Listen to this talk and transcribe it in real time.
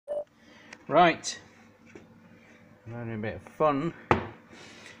Right, we're having a bit of fun.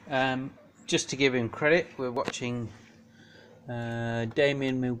 Just to give him credit, we're watching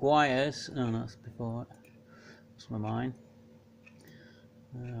Damien Maguire's. Oh, that's before. That's one of mine.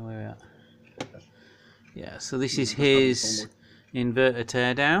 Where are we at? Yeah, so this is his inverter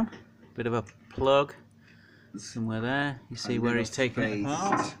teardown. Bit of a plug somewhere there. You see where he's taking it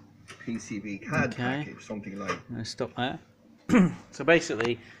apart. PCB CAD package, something like. I'm going to stop there. So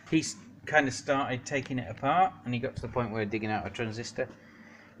basically, he's kind of started taking it apart, and he got to the point where digging out a transistor,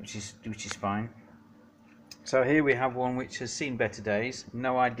 which is fine. So here we have one which has seen better days.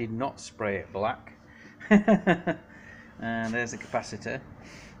 No, I did not spray it black. And there's the capacitor.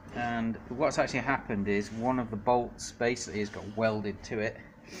 And what's actually happened is one of the bolts basically has got welded to it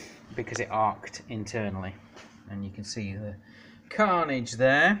because it arced internally, and you can see the carnage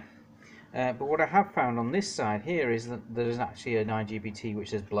there. But what I have found on this side here is that there's actually an IGBT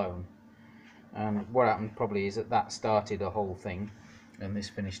which has blown, and what happened probably is that started the whole thing, and this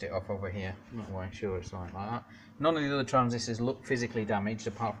finished it off over here. I'm not quite sure it's like that. None of the other transistors look physically damaged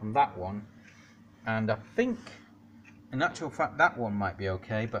apart from that one, and I think in actual fact that one might be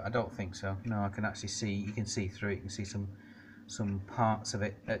okay, but I don't think so. No, I can actually see, you can see through it, you can see some parts of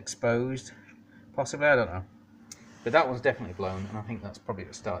it exposed, possibly, I don't know. But that one's definitely blown, and I think that's probably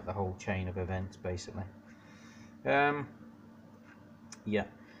to start the whole chain of events, basically. Yeah.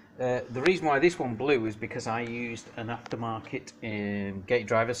 The reason why this one blew is because I used an aftermarket gate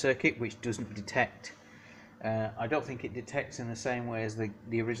driver circuit, which doesn't detect. I don't think it detects in the same way as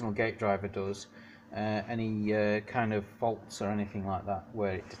the original gate driver does any kind of faults or anything like that,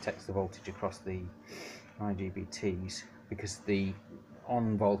 where it detects the voltage across the IGBTs, because the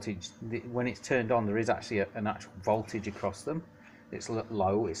on voltage, when it's turned on, there is actually an actual voltage across them. It's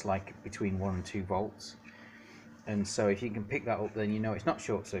low, it's like between 1 and 2 volts, and so if you can pick that up, then you know it's not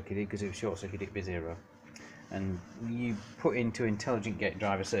short-circuited, because if it was short-circuited it'd be 0. And you put into intelligent gate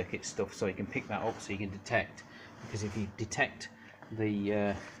driver circuit stuff so you can pick that up, so you can detect, because if you detect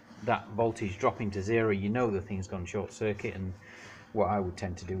the that voltage dropping to 0, you know the thing's gone short-circuit, and what I would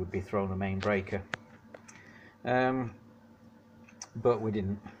tend to do would be throw the main breaker. But we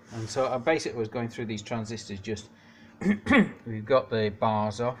didn't, and so I basically was going through these transistors. Just we've got the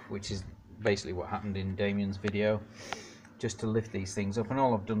bars off, which is basically what happened in Damien's video, just to lift these things up, and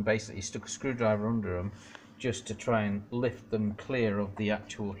all I've done basically is stuck a screwdriver under them just to try and lift them clear of the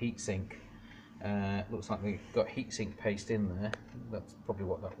actual heatsink. Looks like we've got heatsink paste in there. That's probably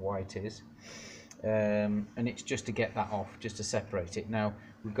what that white is, and it's just to get that off, just to separate it. Now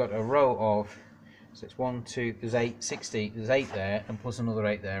we've got a row of, so it's 1, 2, there's 8, 16, there's 8 there, and plus another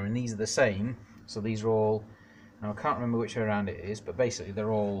 8 there, and these are the same. So these are all, now I can't remember which way around it is, but basically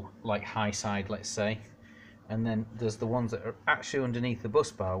they're all like high side, let's say. And then there's the ones that are actually underneath the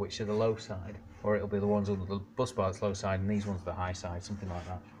bus bar, which are the low side, or it'll be the ones under the bus bar that's low side, and these ones are the high side, something like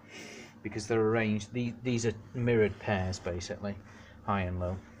that. Because they're arranged, these are mirrored pairs basically, high and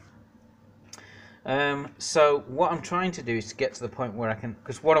low. So what I'm trying to do is to get to the point where I can,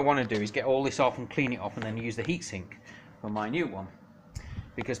 because what I want to do is get all this off and clean it off, and then use the heatsink for my new one.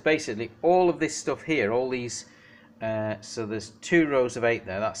 Because basically all of this stuff here, all these, so there's 2 rows of 8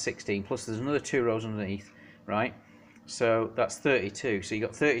 there, that's 16, plus there's another 2 rows underneath, right? So that's 32. So you've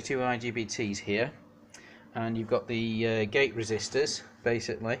got 32 IGBTs here, and you've got the gate resistors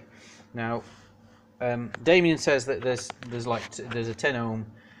basically. Now Damien says that there's a 10 ohm.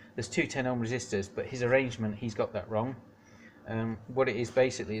 There's 2 10 ohm resistors, but his arrangement, he's got that wrong. What it is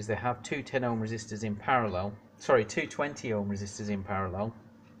basically is they have 2 10 ohm resistors in parallel, sorry, 2 20 ohm resistors in parallel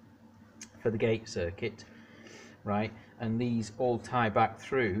for the gate circuit, right? And these all tie back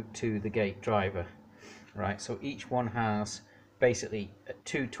through to the gate driver, right? So each one has basically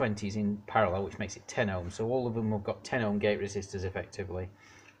 2 20s in parallel, which makes it 10 ohms. So all of them have got 10 ohm gate resistors effectively,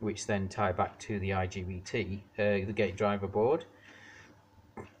 which then tie back to the IGBT, the gate driver board.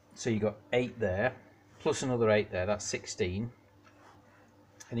 So you got 8 there, plus another 8 there, that's 16,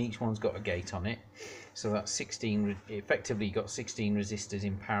 and each one's got a gate on it. So that's 16, effectively you got 16 resistors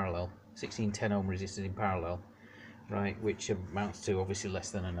in parallel, 16 10 ohm resistors in parallel, right, which amounts to obviously less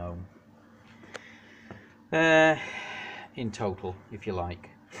than an ohm in total, if you like.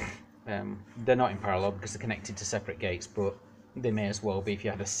 They're not in parallel because they're connected to separate gates, but they may as well be. If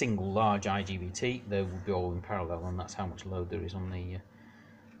you had a single large IGBT, they would be all in parallel, and that's how much load there is on the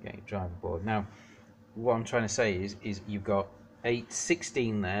gate driver board. Now what I'm trying to say is you've got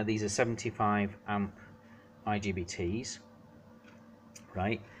 16 there, these are 75 amp IGBTs,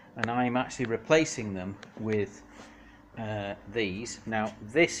 right, and I'm actually replacing them with these. Now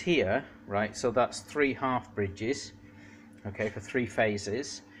this here, right, so that's 3 half bridges, okay, for 3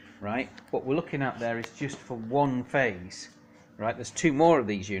 phases, right? What we're looking at there is just for one phase, right? There's two more of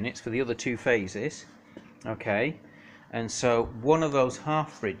these units for the other two phases, okay? And so one of those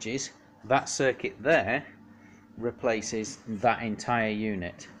half bridges, that circuit there, replaces that entire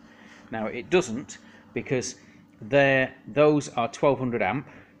unit. Now it doesn't, because those are 1200 amp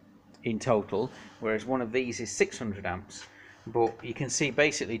in total, whereas one of these is 600 amps. But you can see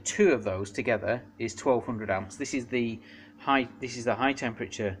basically two of those together is 1200 amps. This is the high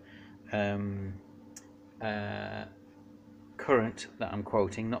temperature current that I'm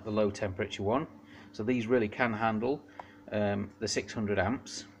quoting, not the low temperature one. So these really can handle the 600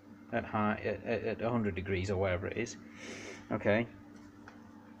 amps at 100 degrees or wherever it is. Okay,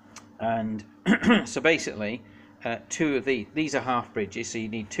 and so basically two of these are half bridges, so you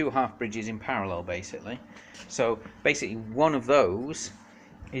need two half bridges in parallel basically. So basically one of those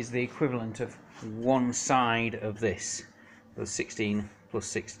is the equivalent of one side of this, the 16 plus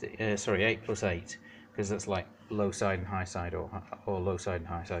 60, sorry, 8 plus 8, because that's like low side and high side, or low side and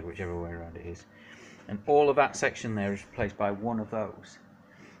high side, whichever way around it is. And all of that section there is replaced by one of those,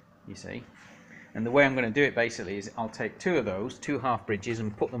 you see. And the way I'm going to do it basically is I'll take two of those, two half bridges,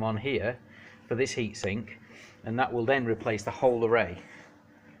 and put them on here for this heatsink, and that will then replace the whole array,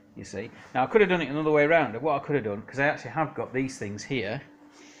 you see. Now I could have done it another way around. What I could have done, because I actually have got these things here,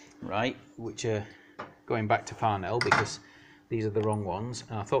 right, which are going back to Farnell, because these are the wrong ones,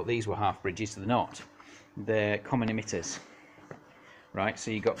 and I thought these were half bridges. They're not. They're common emitters, right?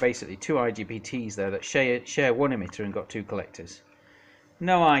 So you've got basically two IGBTs there that share one emitter and got two collectors.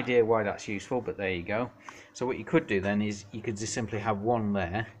 No idea why that's useful, but there you go. So what you could do then is you could just simply have one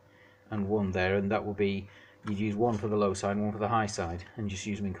there and one there, and that will be, you'd use one for the low side and one for the high side, and just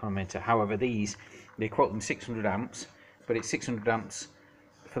use them in common emitter. However, these, they quote them 600 amps, but it's 600 amps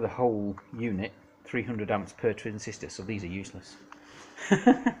for the whole unit, 300 amps per transistor, so these are useless.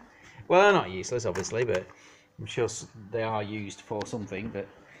 Well, they're not useless obviously, but I'm sure they are used for something, but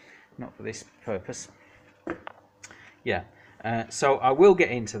not for this purpose. Yeah, so I will get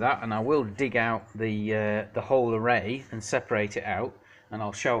into that, and I will dig out the whole array and separate it out, and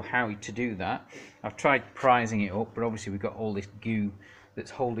I'll show how to do that. I've tried prizing it up, but obviously we've got all this goo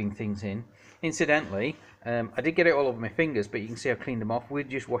that's holding things in. Incidentally, I did get it all over my fingers, but you can see I cleaned them off with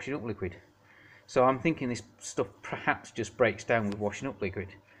just washing up liquid. So I'm thinking this stuff perhaps just breaks down with washing up liquid.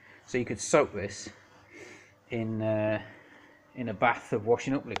 So you could soak this in a bath of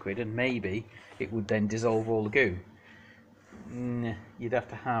washing up liquid, and maybe it would then dissolve all the goo. You'd have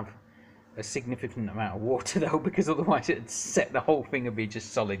to have a significant amount of water though, because otherwise it'd set the whole thing would be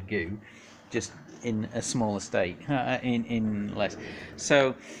just solid goo, just in a smaller state, in less.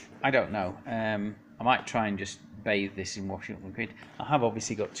 So I don't know. I might try and just bathe this in washing up liquid. I have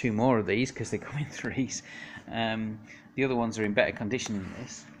obviously got two more of these because they come in threes. The other ones are in better condition than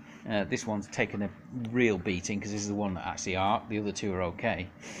this. This one's taken a real beating because this is the one that actually arced. The other two are okay.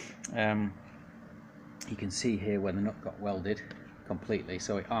 You can see here where the nut got welded completely,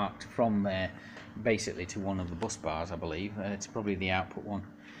 so it arced from there basically to one of the bus bars, I believe. It's probably the output one,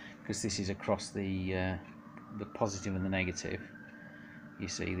 because this is across the positive and the negative. You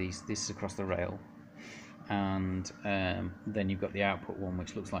see this is across the rail, and then you've got the output one,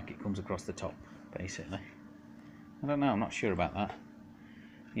 which looks like it comes across the top basically. I don't know, I'm not sure about that.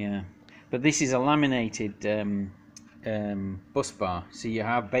 Yeah, but this is a laminated bus bar, so you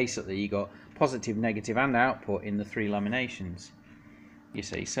have basically, you got positive, negative and output in the three laminations, you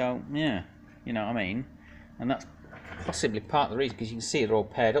see. So yeah, you know what I mean, and that's possibly part of the reason, because you can see they're all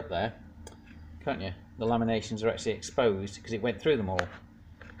paired up there, can't you? The laminations are actually exposed because it went through them all.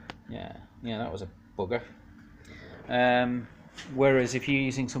 Yeah, that was a bugger. Whereas if you're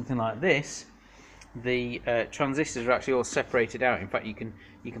using something like this, the transistors are actually all separated out. In fact, you can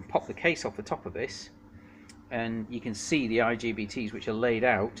pop the case off the top of this, and you can see the IGBTs which are laid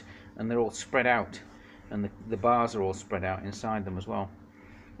out, and they're all spread out, and the bars are all spread out inside them as well.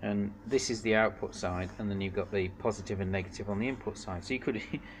 And this is the output side, and then you've got the positive and negative on the input side. So you could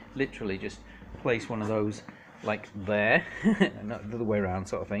literally just place one of those like there, not the other way around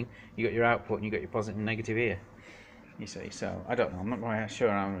sort of thing. You got your output and you got your positive and negative here, you see. So I don't know, I'm not quite sure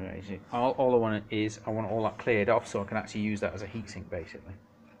how I'm going to use it. All I want is I want all that cleared off so I can actually use that as a heatsink basically,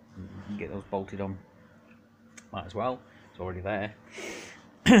 and get those bolted on. Might as well, it's already there.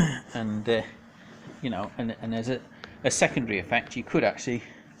 And you know, and as a secondary effect, you could actually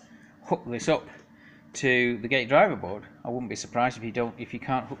hook this up to the gate driver board. I wouldn't be surprised if you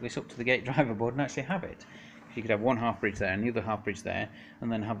can't hook this up to the gate driver board and actually have it. You could have one half bridge there and the other half bridge there,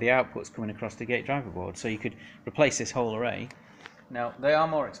 and then have the outputs coming across the gate driver board. So you could replace this whole array. Now they are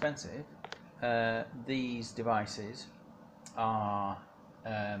more expensive. These devices are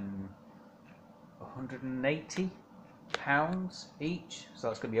 £180 each, so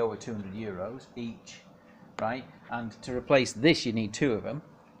that's going to be over €200 each, right? And to replace this, you need 2 of them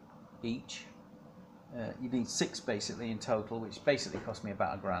each. You need 6 basically in total, which basically cost me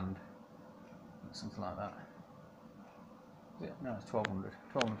about £1,000, something like that. No, it's 1200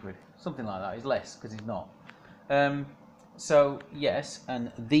 quid, something like that. It's less because it's not. So yes,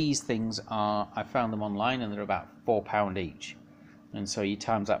 and these things are, I found them online and they're about £4 each, and so you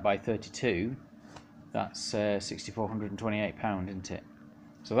times that by 32, that's £6,428, isn't it?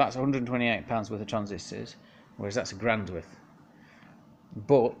 So that's £128 worth of transistors, whereas that's £1,000 worth.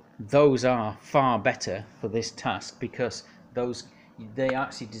 But those are far better for this task because they are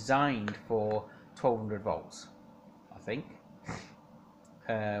actually designed for 1200 volts, I think,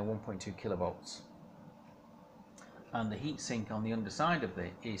 1.2 kilovolts. And the heatsink on the underside of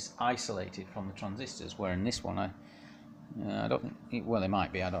it is isolated from the transistors, where in this one I don't think, well, they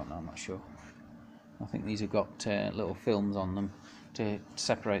might be, I don't know, I'm not sure. I think these have got little films on them to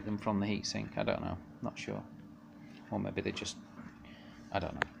separate them from the heatsink. I don't know, not sure. Or maybe they just, I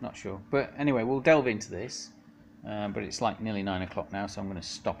don't know, not sure. But anyway, we'll delve into this. But it's like nearly 9 o'clock now, so I'm going to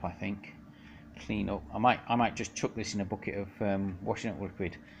stop, I think. Clean up. I might just chuck this in a bucket of washing up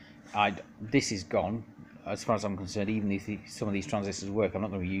liquid. This is gone, as far as I'm concerned. Even if some of these transistors work, I'm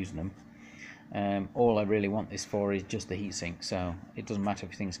not going to be using them. All I really want this for is just the heatsink, so it doesn't matter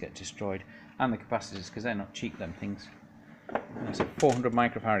if things get destroyed. And the capacitors, because they're not cheap, them things. It's a 400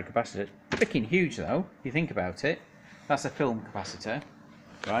 microfarad capacitor. Freaking huge though, if you think about it. That's a film capacitor,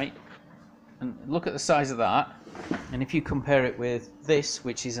 right? And look at the size of that. And if you compare it with this,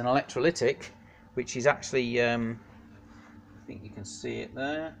 which is an electrolytic, which is actually, I think you can see it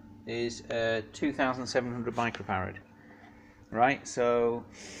there, is 2,700 microfarad, right? So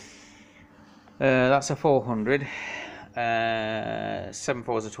that's a 400, 7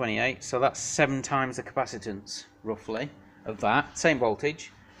 fours are 28, so that's 7 times the capacitance, roughly, of that, same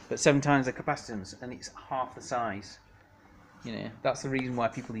voltage, but 7 times the capacitance, and it's half the size. You know, that's the reason why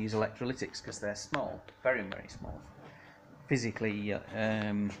people use electrolytics, because they're small, very, very small. Physically,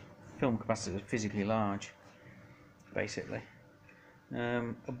 film capacitors are physically large, basically.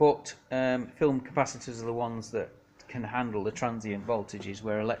 But film capacitors are the ones that can handle the transient voltages,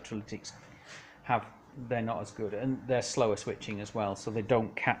 where electrolytics they're not as good, and they're slower switching as well, so they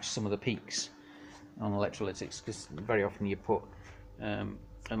don't catch some of the peaks on electrolytics, because very often you put an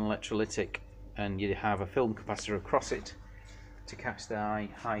electrolytic and you have a film capacitor across it to catch the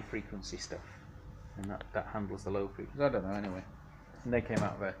high frequency stuff, and that handles the low frequency. I don't know, anyway. And they came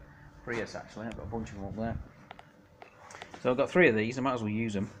out of a Prius, actually. I've got a bunch of them up there. So I've got 3 of these, I might as well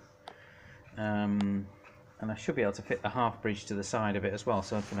use them. And I should be able to fit the half bridge to the side of it as well,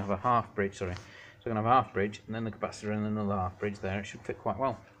 so I'm going to have a half bridge, sorry. So I'm going to have a half bridge, and then the capacitor, and another half bridge there. It should fit quite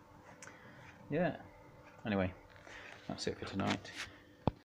well. Yeah. Anyway, that's it for tonight.